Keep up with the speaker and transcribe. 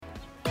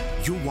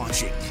You're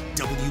watching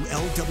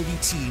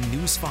WLWT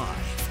News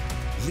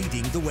 5,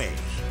 leading the way.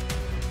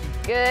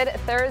 Good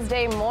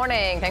Thursday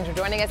morning. Thanks for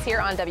joining us here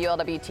on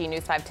WLWT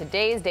News 5.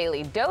 Today's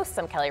Daily Dose.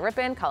 I'm Kelly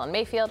Rippin, Colin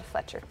Mayfield,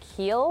 Fletcher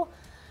Keel.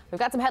 We've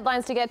got some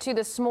headlines to get to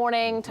this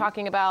morning,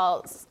 talking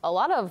about a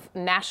lot of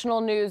national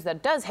news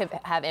that does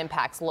have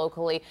impacts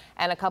locally,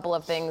 and a couple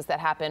of things that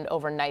happened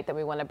overnight that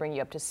we want to bring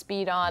you up to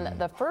speed on.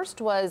 The first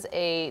was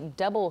a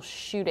double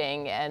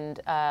shooting,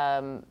 and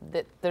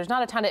there's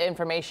not a ton of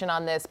information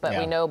on this, but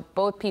we know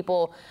both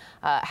people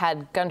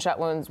had gunshot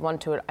wounds, one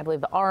to, I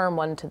believe, the arm,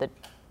 one to the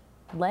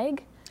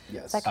leg.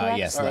 Yes. Is that correct?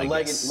 Yes, leg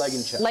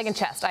and chest. Leg and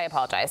chest. I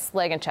apologize.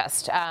 Leg and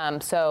chest.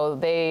 So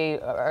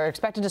they are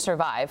expected to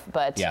survive.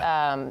 But,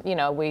 you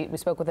know, we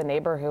spoke with a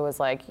neighbor who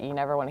was like, you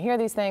never want to hear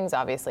these things.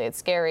 Obviously, it's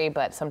scary,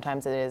 but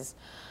sometimes it is,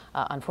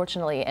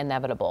 unfortunately,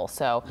 inevitable.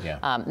 So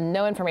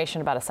no information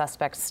about a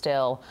suspect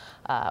still.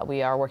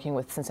 We are working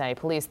with Cincinnati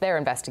police. They're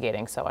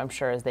investigating. So I'm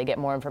sure as they get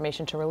more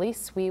information to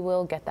release, we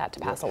will get that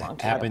to pass along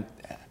to you.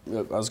 I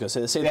was going to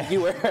say the same thing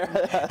you were.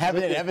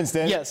 Happened in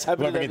Evanston. Yes,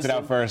 whoever gets it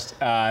out first.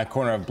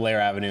 Corner of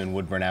Blair Avenue and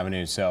Woodburn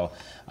Avenue. So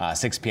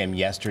 6 p.m.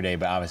 yesterday,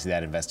 but obviously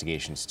that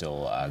investigation is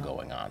still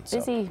going on.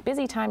 So.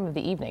 Busy time of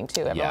the evening,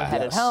 too. Everyone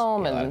headed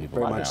home, and a lot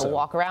of people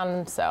walk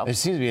around. So there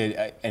seems to be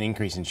an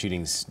increase in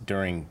shootings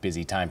during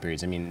busy time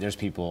periods. I mean, there's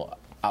people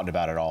out and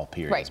about at all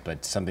periods,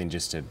 but something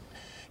just to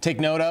take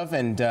note of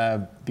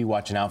and be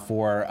watching out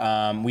for.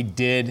 We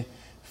did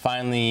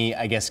finally,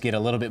 I guess, get a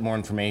little bit more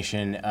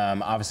information.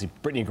 Obviously,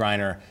 Brittney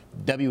Griner,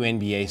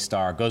 WNBA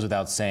star, goes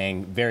without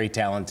saying, very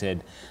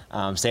talented,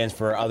 stands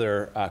for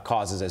other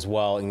causes as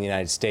well in the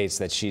United States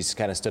that she's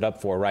kind of stood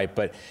up for, right?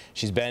 But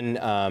she's been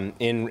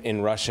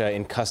in Russia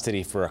in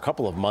custody for a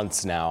couple of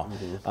months now.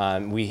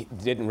 We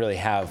didn't really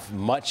have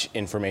much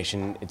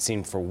information, it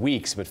seemed, for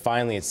weeks, but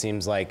finally it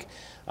seems like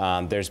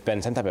there's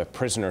been some type of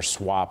prisoner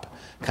swap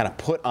kind of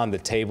put on the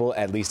table,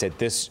 at least at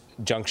this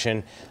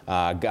junction.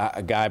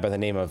 A guy by the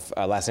name of,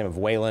 last name of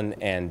Whelan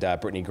and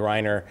Brittney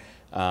Griner,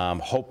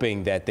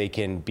 hoping that they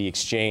can be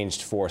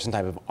exchanged for some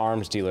type of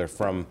arms dealer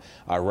from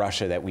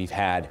Russia that we've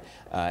had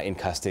in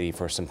custody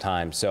for some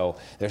time. So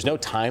there's no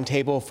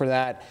timetable for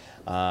that.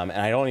 And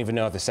I don't even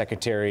know if the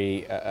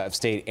Secretary of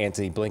State,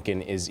 Antony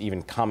Blinken, is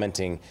even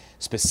commenting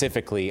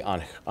specifically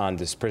on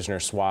this prisoner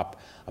swap,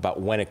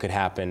 about when it could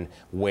happen,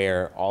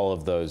 where, all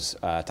of those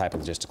type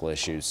of logistical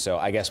issues. So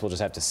I guess we'll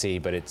just have to see,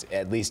 but it's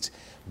at least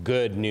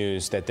good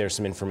news that there's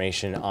some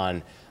information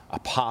on a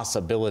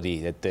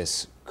possibility that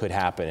this could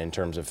happen in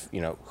terms of,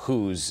 you know,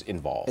 who's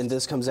involved. And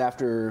this comes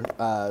after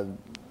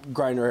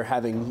Griner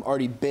having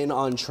already been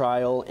on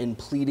trial and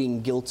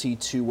pleading guilty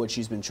to what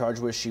she's been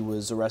charged with. She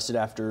was arrested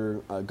after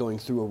going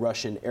through a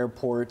Russian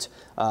airport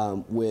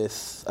with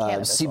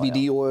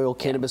CBD oil,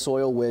 cannabis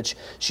oil, which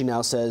she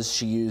now says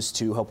she used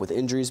to help with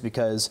injuries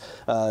because,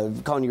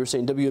 Colin, you were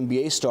saying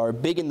WNBA star,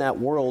 big in that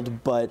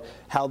world, but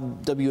how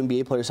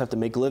WNBA players have to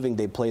make a living,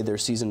 they play their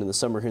season in the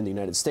summer here in the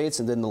United States,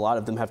 and then a lot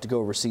of them have to go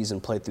overseas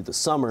and play through the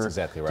summer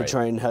to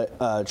try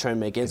and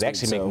make ends meet. They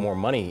actually make more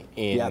money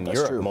in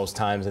Europe most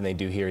times than they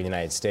do here in the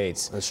United States.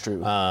 That's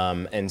true.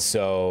 And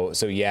so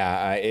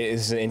yeah,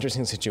 it's an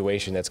interesting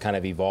situation that's kind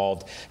of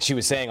evolved. She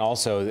was saying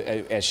also,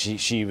 as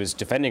she was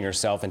defending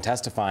herself and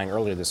testifying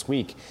earlier this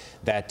week,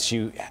 that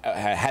she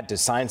had to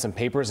sign some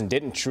papers and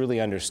didn't truly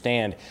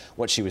understand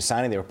what she was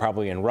signing. They were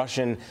probably in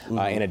Russian,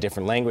 in a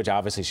different language.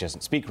 Obviously, she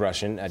doesn't speak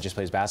Russian, just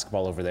plays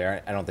basketball over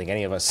there. I don't think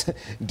any of us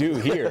do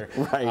here.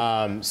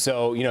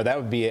 So, you know, that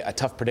would be a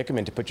tough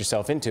predicament to put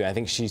yourself into. I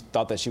think she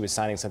thought that she was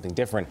signing something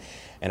different,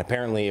 and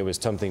apparently it was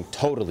something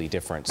totally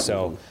different.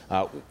 So,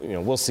 you know,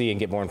 we'll see and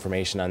get more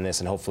information on this,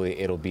 and hopefully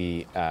it'll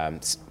be,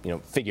 you know,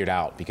 figured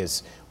out,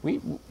 because we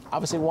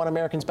obviously want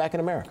Americans back in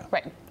America.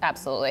 Right,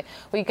 absolutely.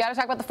 We've got to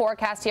talk about the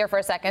forecast here for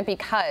a second,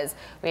 because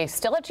we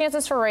still have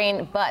chances for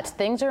rain, but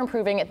things are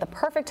improving at the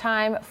perfect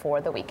time for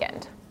the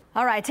weekend.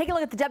 All right, take a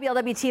look at the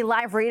WLWT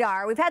live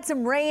radar. We've had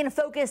some rain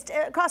focused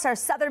across our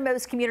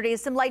southernmost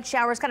communities, some light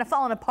showers kind of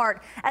falling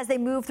apart as they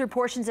move through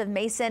portions of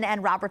Mason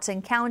and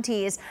Robertson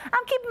counties.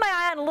 I'm keeping my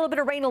eye on a little bit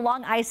of rain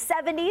along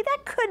I-70. That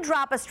could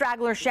drop a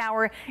straggler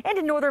shower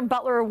into northern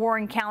Butler or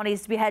Warren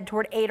counties to be head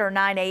toward 8 or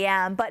 9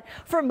 a.m. But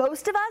for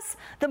most of us,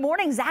 the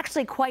morning's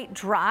actually quite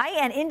dry,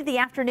 and into the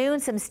afternoon,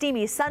 some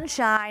steamy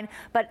sunshine.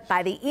 But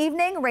by the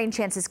evening, rain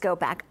chances go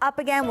back up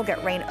again. We'll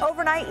get rain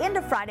overnight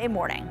into Friday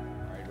morning.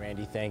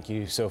 Randy, thank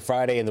you. So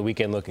Friday and the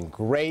weekend looking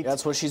great.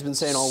 That's what she's been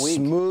saying all week.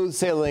 Smooth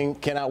sailing.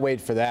 Cannot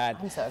wait for that.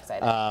 I'm so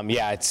excited.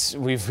 Yeah,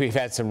 we've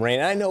had some rain.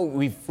 I know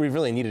we've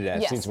really needed it.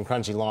 I've seen some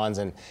crunchy lawns,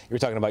 and you were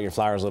talking about your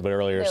flowers a little bit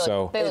earlier.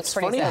 It's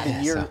funny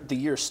how the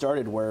year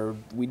started where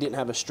we didn't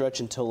have a stretch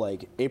until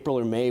like April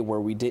or May where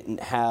we didn't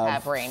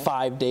have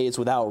 5 days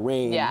without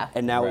rain. Yeah.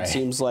 And now it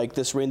seems like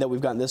this rain that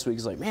we've gotten this week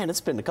is like, man,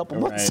 it's been a couple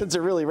months since it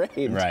really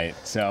rained. Right.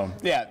 So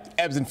yeah,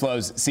 ebbs and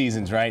flows,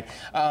 seasons, right?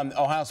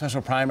 Ohio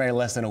special primary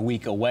less than a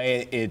week away.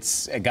 Chick-fil-A,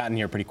 it's gotten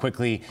here pretty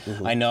quickly.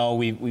 I know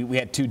we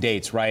had 2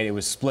 dates, right? It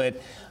was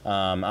split.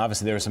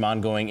 Obviously, there were some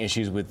ongoing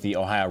issues with the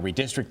Ohio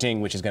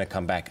redistricting, which is going to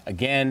come back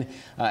again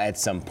at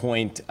some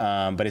point.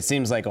 But it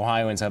seems like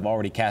Ohioans have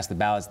already cast the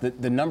ballots.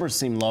 The numbers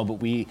seem low, but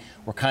we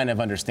were kind of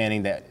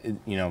understanding that,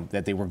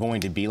 that they were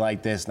going to be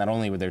like this. Not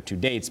only were there 2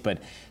 dates, but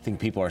I think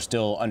people are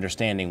still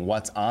understanding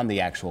what's on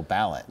the actual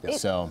ballot.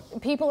 So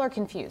people are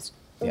confused.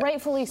 Yeah.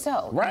 Rightfully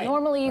so. Right.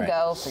 Normally you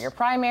go for your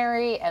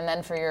primary and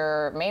then for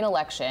your main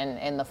election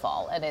in the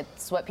fall. And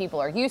it's what people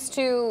are used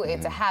to.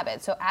 It's a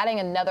habit. So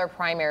adding another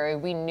primary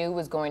we knew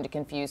was going to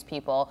confuse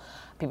people.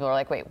 People are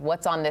like, wait,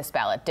 what's on this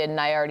ballot? Didn't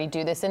I already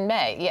do this in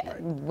May? Yeah,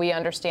 we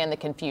understand the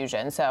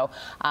confusion. So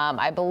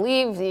I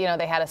believe,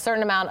 they had a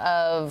certain amount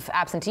of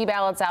absentee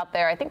ballots out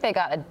there. I think they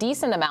got a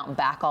decent amount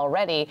back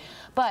already,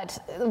 but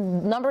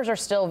numbers are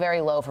still very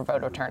low for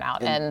voter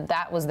turnout. And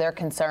that was their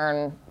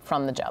concern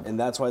from the jump. And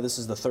that's why this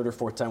is the 3rd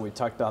or 4th time we've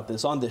talked about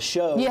this on the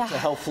show to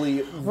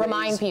hopefully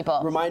remind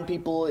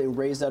people and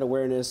raise that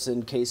awareness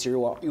in case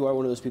you are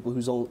one of those people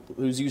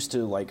who's used to,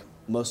 like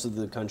most of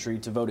the country,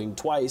 to voting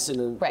twice in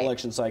an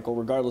election cycle,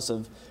 regardless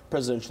of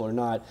presidential or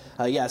not.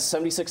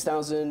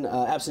 76,000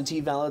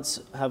 absentee ballots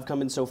have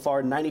come in so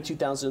far.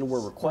 92,000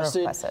 were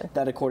requested.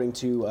 That according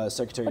to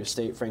Secretary of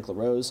State Frank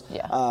LaRose.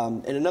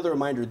 And another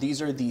reminder,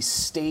 these are the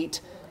state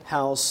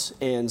House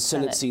and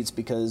Senate seats,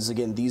 because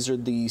again, these are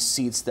the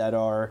seats that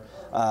are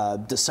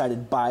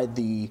decided by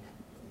the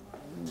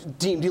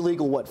deemed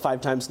illegal, 5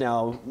 times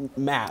now,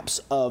 maps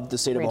of the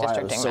state of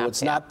Ohio. So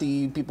it's not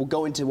the people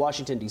going to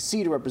Washington,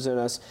 D.C. to represent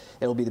us.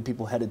 It'll be the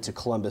people headed to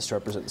Columbus to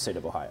represent the state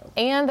of Ohio.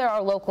 And there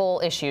are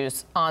local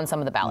issues on some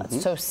of the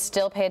ballots. So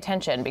still pay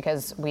attention,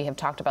 because we have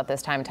talked about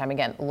this time and time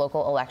again.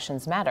 Local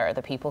elections matter.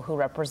 The people who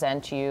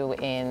represent you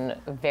in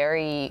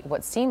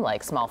what seem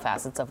like small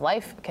facets of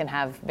life can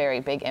have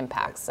very big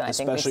impacts. And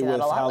especially I think we see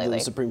that a lot with how the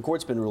Supreme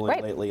Court's been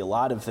ruling lately. A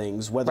lot of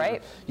things, whether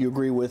you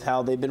agree with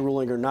how they've been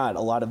ruling or not,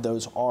 a lot of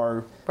those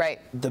are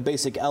the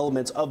basic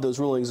elements of those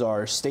rulings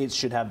are states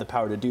should have the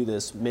power to do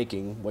this,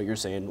 making what you're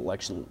saying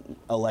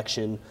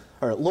election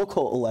or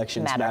local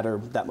elections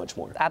matter that much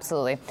more.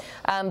 Absolutely.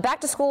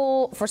 Back to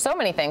school for so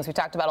many things we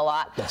talked about a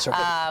lot. That's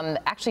right.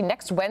 Actually,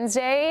 next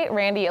Wednesday,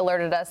 Randy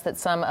alerted us that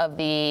some of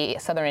the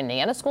Southern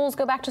Indiana schools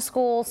go back to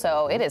school,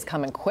 so it is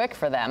coming quick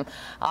for them.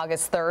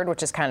 August 3rd,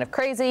 which is kind of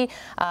crazy.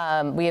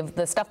 We have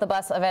the Stuff the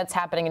Bus events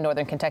happening in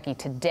Northern Kentucky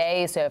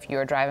today, so if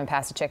you're driving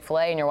past a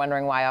Chick-fil-A and you're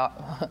wondering why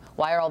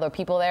are all the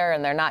people there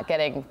and they're not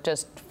getting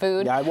just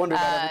food. Yeah, I wonder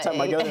that every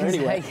time I go there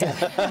anyway.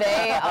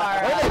 They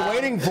are. What are they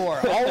waiting for?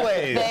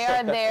 Always. They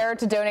are there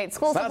to donate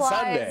school supplies.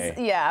 Sunday.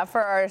 Yeah,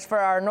 for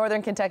our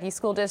Northern Kentucky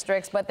school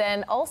districts. But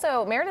then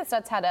also Meredith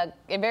Stutz had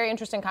a very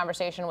interesting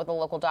conversation with a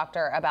local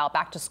doctor about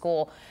back to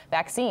school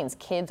vaccines.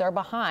 Kids are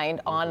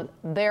behind on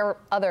their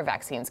other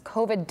vaccines.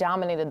 COVID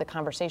dominated the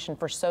conversation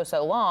for so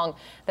long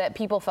that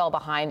people fell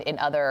behind in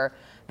other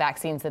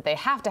vaccines that they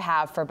have to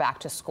have for back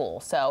to school.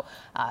 So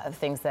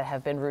things that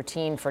have been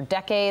routine for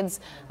decades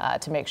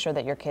to make sure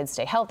that your kids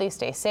stay healthy,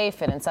 stay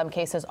safe, and in some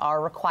cases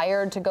are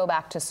required to go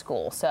back to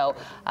school. So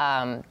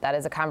that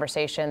is a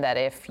conversation that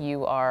if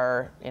you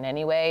are in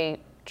any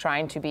way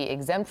trying to be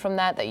exempt from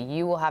that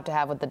you will have to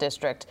have with the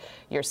district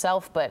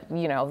yourself. But,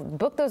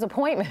 book those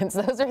appointments.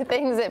 Those are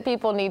things that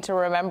people need to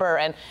remember.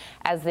 And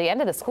as the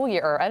end of the school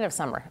year, or end of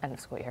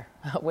school year,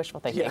 wishful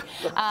thinking,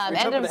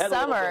 end of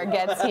summer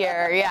gets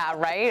here. Yeah,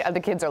 right? The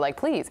kids are like,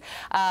 please.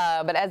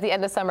 But as the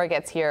end of summer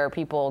gets here,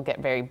 people get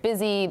very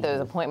busy. Those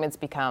appointments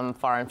become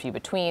far and few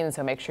between.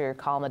 So make sure you're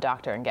calling the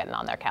doctor and getting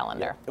on their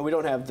calendar. And we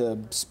don't have the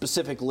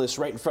specific list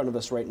right in front of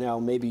us right now.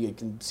 Maybe you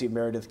can see if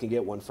Meredith can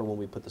get one for when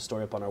we put the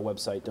story up on our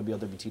website,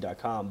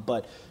 WLWT.com.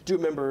 But do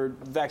remember,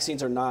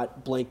 vaccines are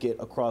not blanket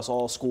across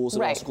all schools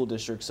and all school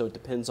districts, so it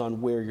depends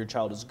on where your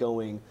child is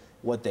going,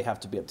 what they have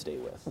to be up to date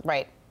with.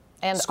 Right.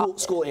 And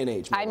school and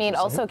age. I mean,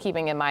 also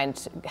keeping in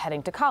mind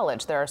heading to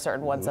college, there are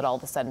certain ones that all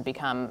of a sudden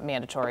become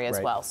mandatory as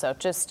well. So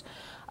just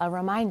a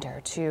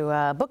reminder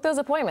to book those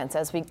appointments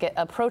as we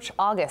approach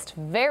August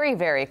very,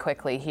 very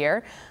quickly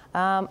here.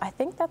 I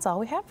think that's all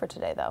we have for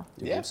today, though.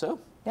 You think so?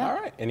 Yeah. All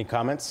right. Any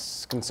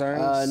comments,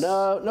 concerns?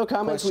 No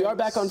comments. Questions? We are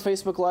back on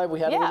Facebook Live.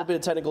 We had a little bit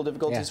of technical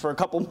difficulties for a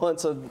couple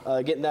months of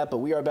getting that, but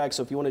we are back.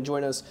 So if you want to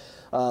join us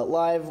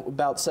live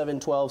about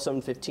 7:12,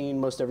 7:15,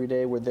 most every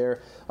day, we're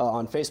there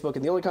on Facebook.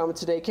 And the only comment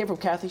today came from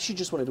Kathy. She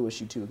just wanted to wish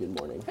you two a good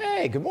morning.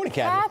 Hey, good morning,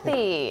 Kathy.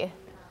 Kathy.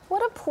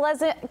 What a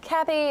pleasant,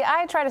 Kathy,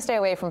 I try to stay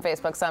away from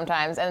Facebook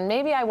sometimes, and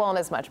maybe I won't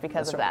as much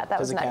because of that.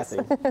 That was nice.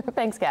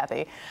 Thanks,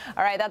 Kathy.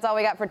 All right, that's all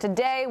we got for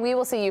today. We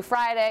will see you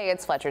Friday.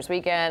 It's Fletcher's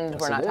weekend.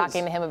 We're not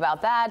talking to him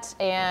about that,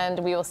 and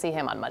we will see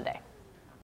him on Monday.